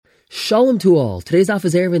Shalom to all. Today's daf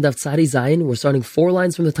is Eruvin daf Tzadi Zayin. We're starting 4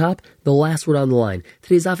 lines from the top, the last word on the line.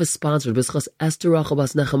 Today's daf is sponsored B'schas Esther Rachel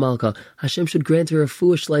Bas Nechamalka. Hashem should grant her a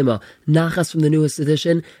refuah shlema, nachas from the newest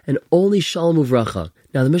edition, and only shalom uvracha.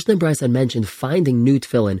 Now, the Mishnah and Bryce had mentioned finding new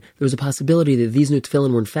tefillin. There was a possibility that these new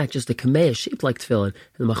tefillin were in fact just a kameya shaped like tefillin,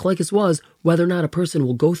 and the machlekes was whether or not a person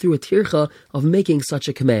will go through a tircha of making such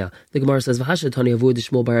a kameya. The Gemara says, "V'hashatani Avuah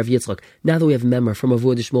d'Shmuel bar Rav Yitzchak." Now that we have memra from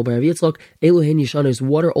Avuah d'Shmuel bar Rav Yitzchak, Eluhin Yishanos,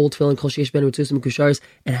 what are old tefillin, kol sheish ben ritzuos and kusharis,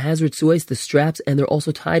 and has ritzuos, the straps, and they're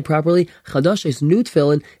also tied properly. Chadashis, new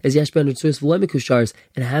tefillin, is yesh ben ritzuos v'lo kusharis,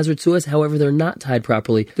 and has ritzuos, however they're not tied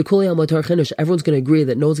properly. The Kuli al Matar Chinush, everyone's going to agree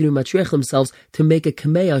that no one's going to matriach themselves to make a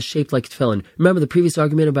kameya shaped like tefillin. Remember, the previous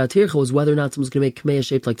argument about tircha was whether or not someone's going to make kameya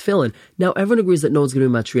shaped like tefillin. Now everyone agrees that no one's going to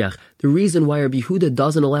be matriach. The reason why Rabbi Yehuda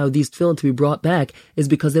doesn't allow these tefillin to be brought back is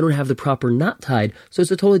because they don't have the proper knot tied. So it's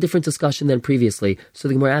a totally different discussion than previously. So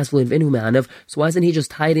the Gemara asks, so why doesn't he just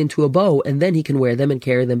tie it into a bow and then he can wear them and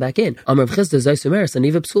carry them back in? A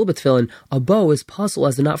bow is puzzle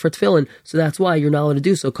as a knot for tefillin, so that's why you're not allowed to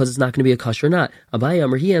do so, because it's not going to be a kosher knot. Abaye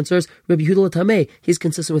Amr, he answers, Rabbi Yehuda l'tameh, he's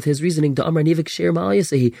consistent with his reasoning, that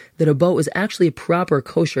a bow is actually a proper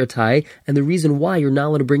kosher tie, and the reason why you're not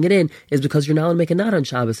allowed to bring it in is because you're not allowed to make a knot on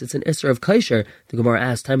Shabbos. It's an isser of kosher. The Gemara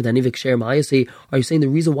asks, are you saying the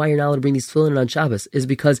reason why you're not allowed to bring these tefillin on Shabbos is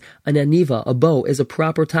because an aniva, a bow, is a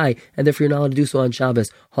proper tie, and therefore you're not allowed to do so on Shabbos?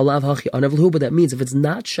 Halav hachi anavlu, but that means if it's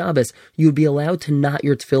not Shabbos, you would be allowed to knot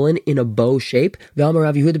your tefillin in a bow shape. The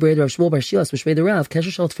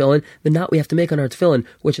knot we have to make on our tefillin,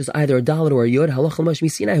 which is either a dalet or a yod, that's halach l'mash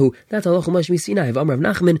misinai.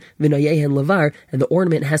 And the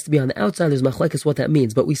ornament has to be on the outside. There's machlekes what that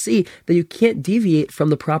means, but we see that you can't deviate from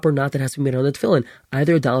the proper knot that has to be made on the tefillin,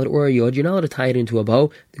 either a dalet or a yod. You're not allowed to tie it into a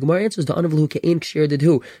bow. The Gemara answers,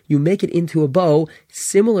 you make it into a bow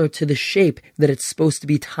similar to the shape that it's supposed to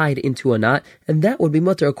be tied into a knot, and that would be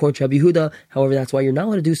mutter according to Rabbi Yehuda. However, that's why you're not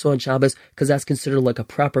allowed to do so on Shabbos, because that's considered like a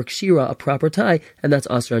proper kshira, a proper tie, and that's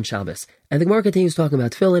asur on Shabbos. And the Gemara continues talking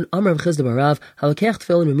about tefillin. Amar Chisda barav halakech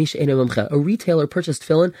tefillin v'misha eno mamcha. A retailer purchased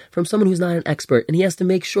tefillin from someone who's not an expert, and he has to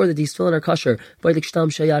make sure that these tefillin are kosher. He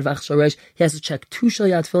has to check 2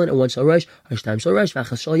 shalyad tefillin and 1 shalresh, or shtam shalresh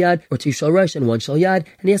v'achas shalyad, or 2 shalresh and 1 shalyad,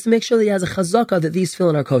 and he has to make sure that he has a chazaka that these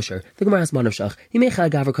tefillin are kosher. The Gemara has manavshach.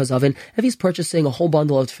 If he's purchasing a whole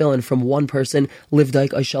bundle of tefillin from one person,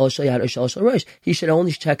 livdaik oishal shalyad oishal shalresh, he should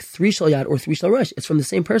only check 3 shalyad or 3 shalresh. It's from the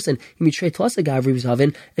same person.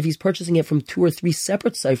 If he's purchasing it from 2 or 3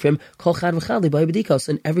 separate seifrim, kol chad v'chad by b'dikos,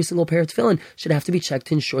 and every single pair of tefillin should have to be checked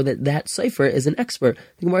to ensure that that seifer is an expert.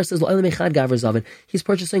 The Gemara says, he's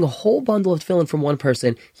purchasing a whole bundle of tefillin from one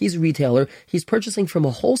person. He's a retailer. He's purchasing from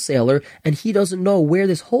a wholesaler, and he doesn't know where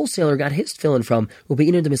this wholesaler got his tefillin from.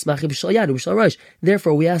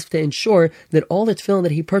 Therefore, we ask to ensure that all the tefillin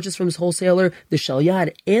that he purchased from his wholesaler, the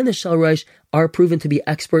shalyad and the shalresh, are proven to be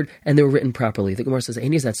expert and they were written properly. The Gemara says,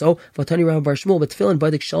 is that so? Vatani Rav Bar Shmuel, but tefillin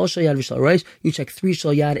b'dik shal shalyad v'shalresh, you check 3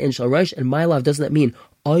 shalyad and shalresh, and my love, doesn't that mean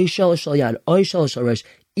oy shal shalyad, oy shal shalresh,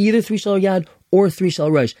 either 3 shalyad or 3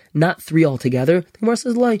 shalresh, not 3 altogether? The Gemara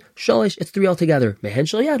says, "Lai shalish, it's 3 altogether. Mehen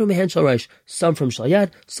shalyad or mehen shalresh, some from shalyad,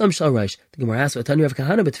 some shalresh." The Gemara asks, "Tani Rav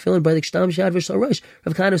Kahana, but tefillin b'dik shtam shalyad v'shalresh."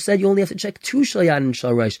 Rav Kahana said you only have to check 2 shalyad and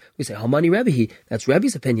shalresh. We say, "How many Rebbe?" That's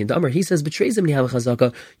Rebbe's opinion. Damar, he says, "Betrays him have a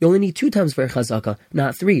chazaka. You only need 2 times for a chazaka,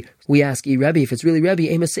 not 3." We ask, Rebbe, if it's really Rebbe,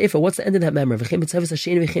 Ema Sefer, what's the end of that member?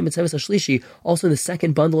 Also, in the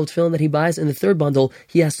second bundle of tefillin that he buys, in the third bundle,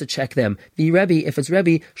 he has to check them. The Rebbe, if it's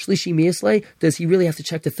Rebbe, shlishi miyaslei, does he really have to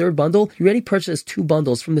check the third bundle? He already purchased 2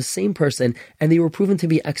 bundles from the same person, and they were proven to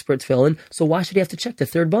be expert tefillin, so why should he have to check the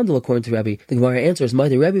third bundle according to Rebbe? The Gemara answers,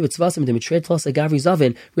 Rebbe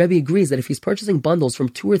agrees that if he's purchasing bundles from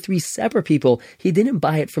 2 or 3 separate people, he didn't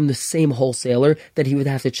buy it from the same wholesaler, that he would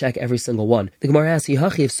have to check every single one. The Gemara asks,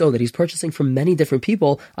 if so, that he's purchasing from many different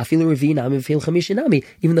people, even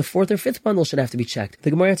the 4th or 5th bundle should have to be checked.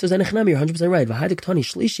 The Gemara answers, you're 100% right.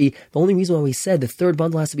 The only reason why we said the third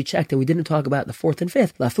bundle has to be checked, and we didn't talk about the 4th and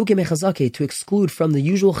 5th, to exclude from the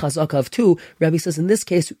usual chazaka of 2, Rabbi says in this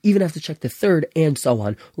case you even have to check the 3rd and so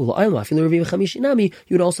on. You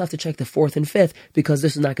would also have to check the 4th and 5th, because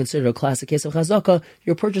this is not considered a classic case of chazaka.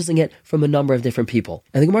 You're purchasing it from a number of different people.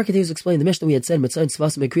 And the Gemara continues to explain the Mishnah we had said,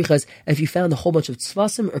 if you found a whole bunch of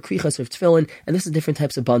tzvasim or krichas or tefillin, and this is different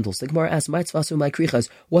types of bundles. The Gemara asks, my tzvasim, my krichas,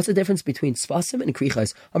 what's the difference between tzvasim and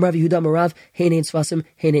krichas? Amar Yehuda Marav, henein tzvasim,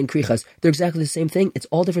 henein krichas. They're exactly the same thing. It's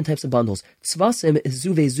all different types of bundles. Tzvasim is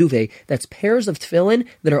zuve. That's pairs of tefillin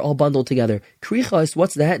that are all bundled together. Krichas,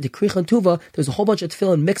 what's that? The krichan tuva, there's a whole bunch of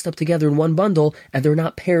tefillin mixed up together in one bundle, and they're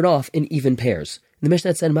not paired off in even pairs. The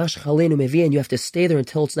Mishnah said, Mash Chalenu Mevi, and you have to stay there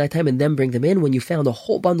until it's nighttime and then bring them in when you found a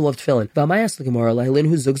whole bundle of tefillin. V'amayas l'gemara, Lailin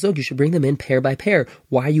hu zug zug, you should bring them in pair by pair.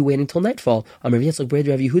 Why are you waiting till nightfall? Amar Yitzchak Bred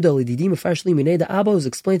Rav Yehuda, Lididi Mefarshli Minei da Abba, was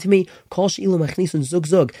explained to me, Kol she'ilu machnisun zug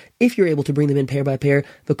zug. If you're able to bring them in pair by pair,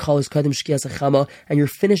 the call is kadim shkia zachama, and you're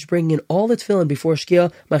finished bringing in all the tefillin before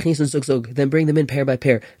shkia, machnisun zug zug, then bring them in pair by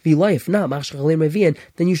pair. V'lai, if not, Mash Chalenu Mevi,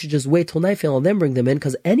 then you should just wait till nightfall and then bring them in,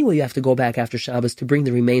 because anyway you have to go back after Shabbos to bring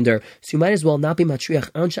the remainder. So you might as well not be matriach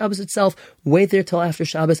on Shabbos itself, wait there till after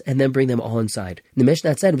Shabbos, and then bring them all inside. The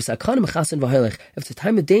Mishnah said, if it's a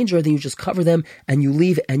time of danger, then you just cover them, and you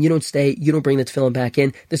leave, and you don't stay, you don't bring the tefillin back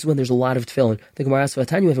in. This is when there's a lot of tefillin. The Gemara asks, if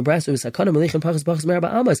it's a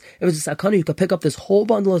sakana, you can pick up this whole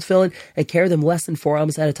bundle of tefillin and carry them less than 4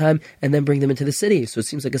 amos at a time, and then bring them into the city. So it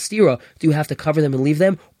seems like a stira. Do you have to cover them and leave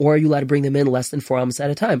them, or are you allowed to bring them in less than 4 amos at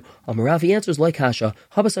a time? Amaravi answers like Hasha.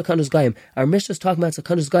 Our Mishnah is talking about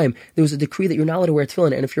Sakanus Gaim. There was a decree that you're not allowed to wear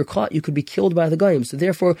tefillin, and if you're caught, you could be killed by the Gaim. So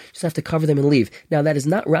therefore, you just have to cover them and leave. Now, that is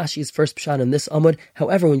not Rashi's first pshat in this Amud.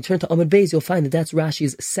 However, when you turn to Amud Beis, you'll find that that's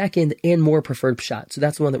Rashi's second and more preferred pshat. So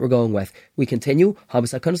that's the one that we're going with. We continue.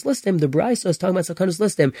 Habas Sakanus Listim. The Brisa is talking about Sakanus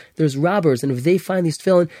Listim. There's robbers, and if they find these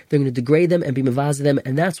tefillin, they're going to degrade them and be mavaz them,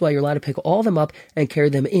 and that's why you're allowed to pick all them up and carry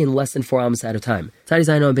them in less than 4 amos at a time. Tadi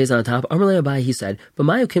Zaino and Beis on top. Amarle Abai, he said, but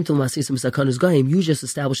Mayu Kim Til Masisim Sakanus Gaim, you just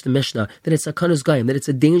established the Mishnah that it's Sakanus Gaim, that it's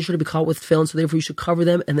a danger to be caught with tefillin, so therefore you should cover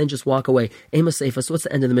them and then just walk away. Ema Seifa. So what's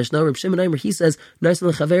the end of the Mishnah? Reb Shimon Aimer, he says,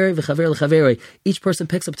 each person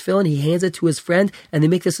picks up tefillin, he hands it to his friend, and they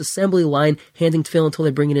make this assembly line, handing tefillin until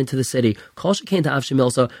they bring it into the city. Kol Shekain to Av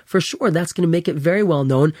Shemilsa. For sure, that's going to make it very well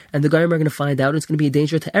known, and the Gaim are going to find out, and it's going to be a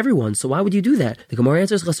danger to everyone. So why would you do that? The Gemara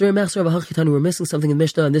answers, we're missing something in the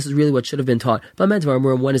Mishnah, and this is really what should have been taught. But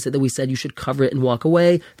when is it that we said you should cover it and walk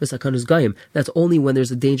away? That's only when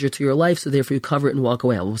there's a danger to your life, so therefore you cover it and walk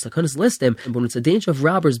away. But when it's a danger of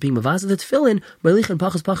robbers being mavaz of the tefillin,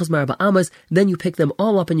 then you pick them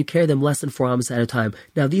all up and you carry them less than 4 amos at a time.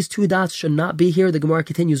 Now these two dots should not be here. The Gemara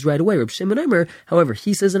continues right away. Reb Shimon Omer, however,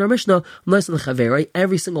 he says in our Mishnah,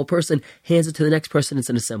 every single person hands it to the next person. It's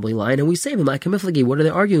an assembly line, and we say, what are they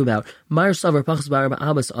arguing about? According to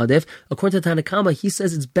Tanakama, he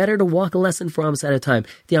says it's better to walk less than 4 amos at a time.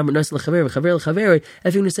 If you're going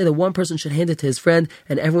to say that one person should hand it to his friend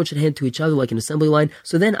and everyone should hand it to each other like an assembly line,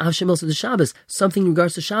 so then Av Shemil to the Shabbos, something in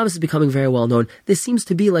regards to Shabbos is becoming very well known. This seems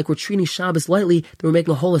to be like we're treating Shabbos lightly, that we're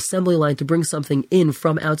making a whole assembly line to bring something in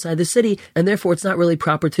from outside the city, and therefore it's not really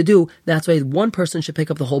proper to do. That's why one person should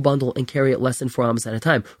pick up the whole bundle and carry it less than 4 amos at a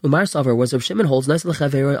time. Umar Savar was Rav Shimon holds,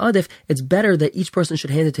 it's better that each person should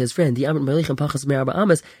hand it to his friend. If you're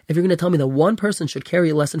going to tell me that one person should carry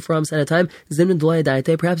it less than 4 amos at a time,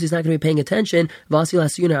 perhaps he's not going to be paying attention, and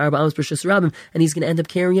he's going to end up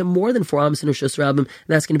carrying it more than 4 amos in Rosh Hashanah, and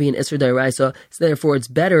that's going to be an Isser Dairaisa. So therefore it's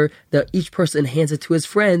better that each person hands it to his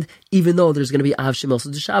friend, even though there's going to be Av Shemil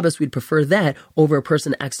to Shabbos. We'd prefer that over a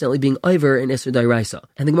person accidentally being over in Isser Dairaisa.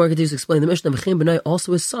 And the Gemara continues to explain the Mishnah, B'nai,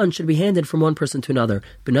 also his son should be handed from one person to another.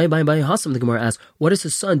 B'nai B'nai Hasam, the Gemara asks, what is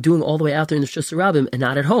his son doing all the way out there in the Rosh Hashanah and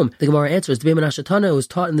not at home? The Gemara answers, Dvei Menashe Tana, was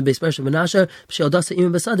taught in the Beis Medrash of Menashe,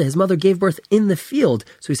 his mother gave birth in the field.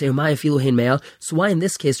 So we say, so why in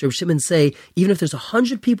this case Reb Shimon say, even if there's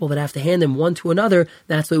 100 people that have to hand them one to another,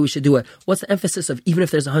 that's the way we should do it? What's the emphasis of even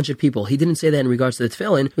if there's 100 people? He didn't say that in regards to the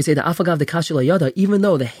tefillin. We say the afagav the kashila yada, even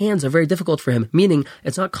though the hands are very difficult for him, meaning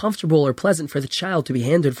it's not comfortable or pleasant for the child to be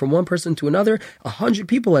handed from one person to another. 100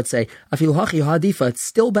 people, let's say, it's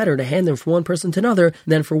still better to hand them from one person to another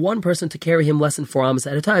than for one person to carry him less than 4 amos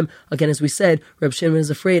at a time. Again, as we said, Reb Shimon is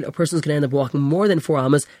afraid a person's going to end up walking more than 4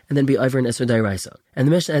 amos and then be over in Isser Dairaisa. And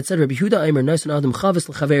the Mishnah had said, Rabbi Yehuda Aimer,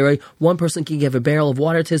 one person can give a barrel of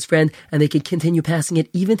water to his friend and they can continue passing it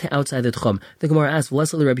even to outside the Tchum. The Gemara asks,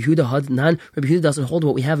 Rabbi Yehuda doesn't hold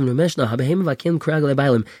what we have in the Mishnah.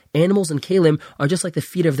 Animals and kalim are just like the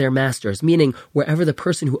feet of their masters, meaning wherever the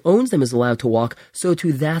person who owns them is allowed to walk, so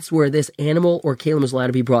too that's where this animal or kalim is allowed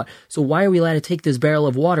to be brought. So why are we allowed to take this barrel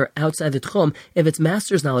of water outside the Tchum if its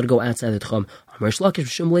master is not allowed to go outside the Tchum? Rish Lakish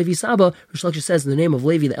says in the name of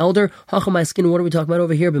Levi the elder, what are we talking about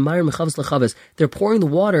over here? They're pouring the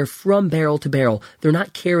water from barrel to barrel. They're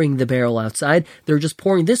not carrying the barrel outside. They're just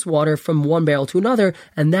pouring this water from one barrel to another,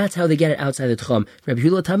 and that's how they get it outside the Tchum. Rabbi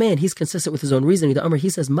Yehuda Tameh, and he's consistent with his own reasoning. He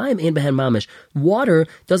says, Umayim ein behen mamish. Water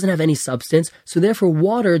doesn't have any substance, so therefore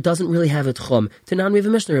water doesn't really have a tchum. Tanan we have a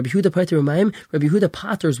Mishnah. Rabbi Yehuda pater Umayim. Rabbi Yehuda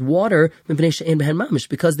paters water mipnei she'ein behen mamish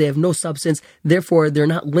because they have no substance. Therefore, they're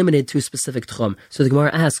not limited to a specific tchum. So the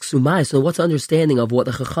Gemara asks, Umay, so what's the understanding of what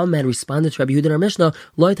the Chacham had responded to Rabbi Yehuda in our Mishnah?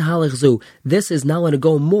 Lo tahalech zu. This is not going to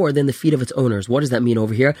go more than the feet of its owners. What does that mean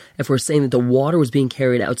over here? If we're saying that the water was being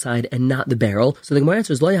carried outside and not the barrel, so the Gemara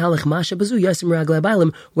answers, Lo yahalech masha bazu yasim raglei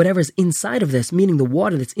bailim. Whatever is inside of this, meaning the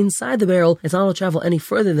water that's inside the barrel, it's not allowed to travel any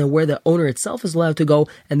further than where the owner itself is allowed to go.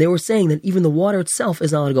 And they were saying that even the water itself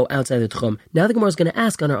is not allowed to go outside the tchum. Now the Gemara is going to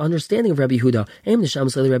ask on our understanding of Rabbi Yehuda.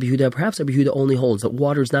 Rabbi Yehuda, perhaps Rabbi Yehuda only holds that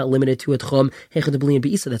water is not limited to a tchum.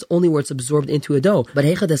 That's only where it's absorbed into a dough. But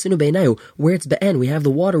where it's be'en, we have the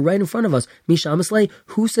water right in front of us.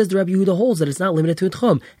 Who says the Rabbi Yehuda holds that it's not limited to a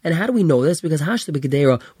tchum? And how do we know this? Because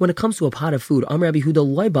when it comes to a pot of food, Rabbi Yehuda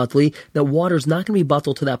loy batli, that water is not going to be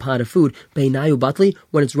bottled to that pot of food. Beinayu batli,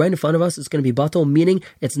 when it's right in front of us, it's going to be bottled, meaning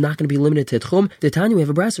it's not going to be limited to tchum. The Tanya, we have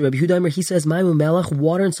a brasa. Rabbi Yehuda, he says, Maimu melach,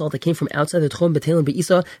 water and salt that came from outside the tchum, betelim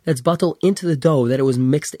be'isa, that's bottled into the dough that it was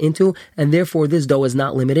mixed into, and therefore this dough is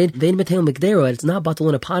not limited. Vein betelim mikdero, it's not bottled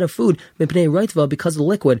in a pot of food, mipnei roitva, because of the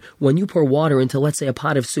liquid. When you pour water into, let's say, a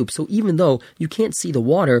pot of soup, so even though you can't see the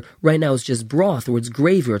water, right now it's just broth, or it's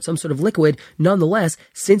gravy, or it's some sort of liquid, nonetheless,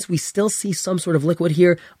 since we still see some sort of liquid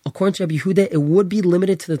here, according to Rabbi Yehuda, it would be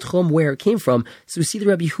limited to the tchum where it came from. So we see that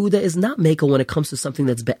Rabbi Yehuda is not mekel when it comes to something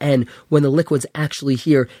that's be'en, when the liquid's actually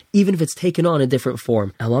here, even if it's taken on a different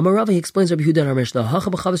form. Alama Rava, he explains Rabbi Yehuda in our Mishnah,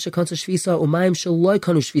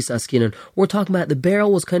 we're talking about the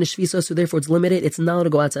barrel was kind of shvisa, so therefore it's limited, it's not allowed to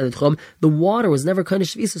go outside the tchum. The water was never kind of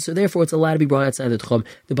shvisa, so therefore it's allowed to be brought outside the tchum.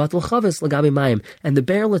 The batal chavis lagabi mayim, and the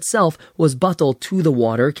barrel itself was batal to the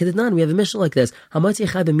water. Kedidnan, we have a Mishnah like this.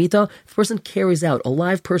 If a person carries out a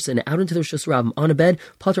live person out into the Rishus Rabbim on a bed,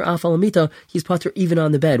 pater afal mita, he's pater even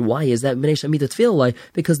on the bed. Why is that?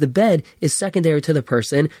 Because the bed is secondary to the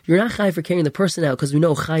person. You're not chai for carrying the person out, because we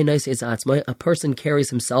know chai nice is atzmai. A person carries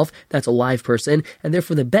himself, that's a live person, and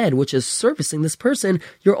therefore the bed, which is servicing this person,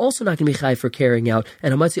 you're also not going to be chai for carrying out.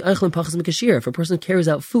 And if a person carries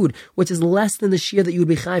out food, which is less than the shear that you would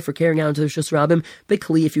be chai for carrying out into the Rishus Rabbim, the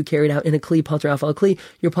kli, if you carried out in a kli, pater afal kli,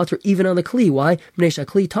 you're pater even on the kli. Why?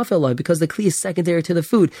 Because the kli is secondary to the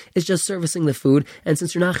food. It's just servicing the food, and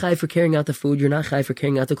since you're not chai for carrying out the food, you're not chai for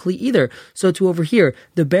carrying out the kli either. So to over here,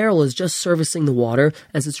 the barrel is just servicing the water,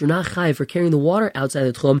 and since you're not chai for carrying the water outside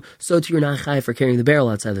the tchum, so too you're not chai for carrying the barrel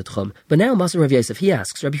outside the tchum. But now Maser Rav Yosef, he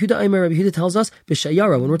asks, Rabbi Yehuda tells us,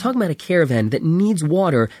 b'shayara, when we're talking about a caravan that needs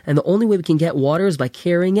water, and the only way we can get water is by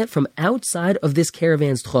carrying it from outside of this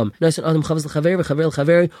caravan's tchum.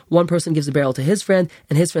 One person gives the barrel to his friend,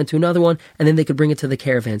 and his friend to another one, and then they could bring it to the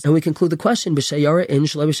caravans. And we conclude the question, b'shayara in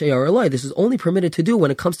shalai b'shayara loy. This is only permitted to do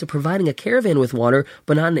when it comes to providing a caravan with water,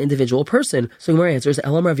 but not an individual person. So Gemara answers,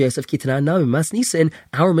 Elam Rav Yosef ki tanan nami mas nisin.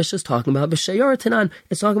 Our Mishnah is talking about b'shayara tanan.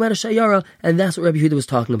 It's talking about a shayara, and that's what Rabbi Yehuda was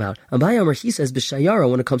talking about. Abai Amar, he says b'shayara,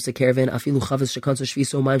 when it comes to caravan, afilu chavas shekansa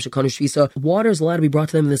shvisa, mayim shekanu shvisa. Water is allowed to be brought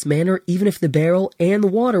to them in this manner, even if the barrel and the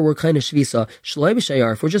water were kind of shvisa. Shalai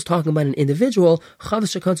b'shayara, if we're just talking about an individual,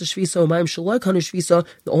 chavas shekansa shvisa, mayim shalai kanu shvisa,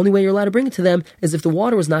 the only way you're allowed to bring it to them is if the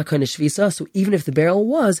water was not kind of shvisa, so even if the barrel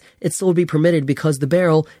was, it still would be permitted because the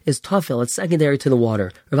barrel is tafel, it's secondary to the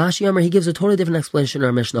water. Rav Ashi Amar, he gives a totally different explanation in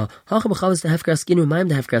our Mishnah. We're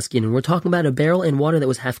talking about a barrel and water that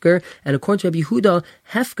was hefker, and according to Rabbi Yehuda,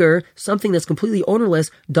 hefker, something that's completely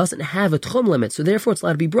ownerless, doesn't have a tchum limit, so therefore it's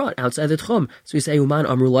allowed to be brought outside the tchum. So we say Uman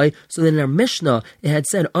Amrulai. So then in our Mishnah, it had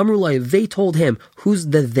said Amrulai, they told him. Who's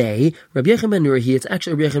the they? Rabbi Yechon ben Nuri, it's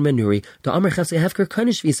actually Rabbi Yechon ben Nuri. The Amr Chafse hefker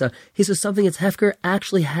kanish visa. He says something that's hefker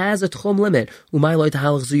actually has a tchum limit.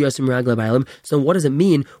 So what does it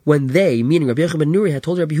mean when they, meaning Rabbi Yechon ben Nuri, had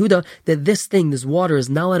told Rabbi Yehuda that this thing, this water, is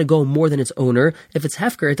not allowed to go more than its owner? If it's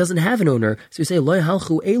hefker, it doesn't have an owner. So we say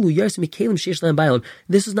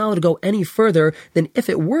this is not allowed to go any further than if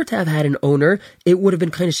it were to have had an owner, it would have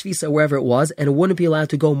been kind of shvisa wherever it was, and it wouldn't be allowed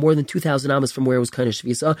to go more than 2,000 amas from where it was kind of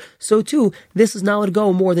shvisa. So too, this is not allowed to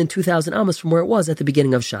go more than 2,000 amas from where it was at the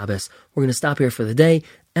beginning of Shabbos. We're going to stop here for the day.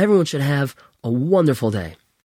 Everyone should have a wonderful day.